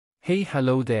Hey,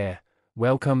 hello there,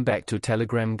 welcome back to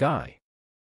Telegram Guy.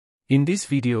 In this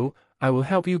video, I will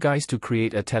help you guys to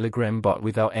create a Telegram bot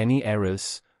without any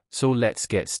errors, so let's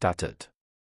get started.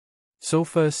 So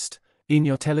first, in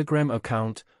your Telegram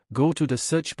account, go to the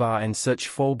search bar and search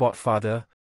for Botfather.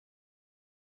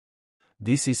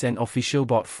 This is an official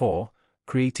bot for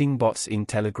creating bots in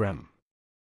Telegram.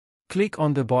 Click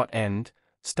on the bot and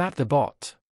start the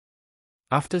bot.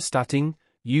 After starting,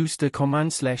 use the command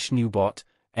 /new bot,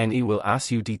 and it will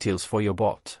ask you details for your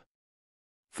bot.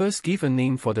 First, give a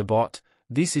name for the bot.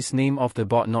 This is name of the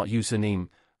bot, not username.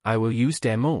 I will use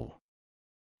demo.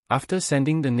 After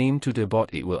sending the name to the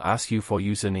bot, it will ask you for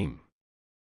username.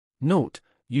 Note,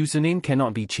 username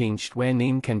cannot be changed where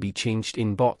name can be changed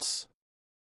in bots.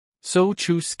 So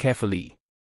choose carefully.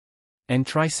 And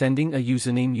try sending a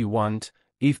username you want.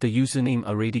 If the username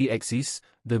already exists,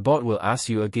 the bot will ask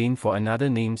you again for another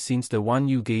name since the one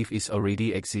you gave is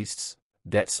already exists.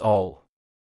 That's all.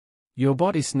 Your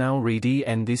bot is now ready,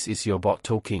 and this is your bot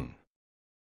token,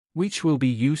 which will be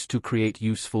used to create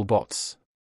useful bots.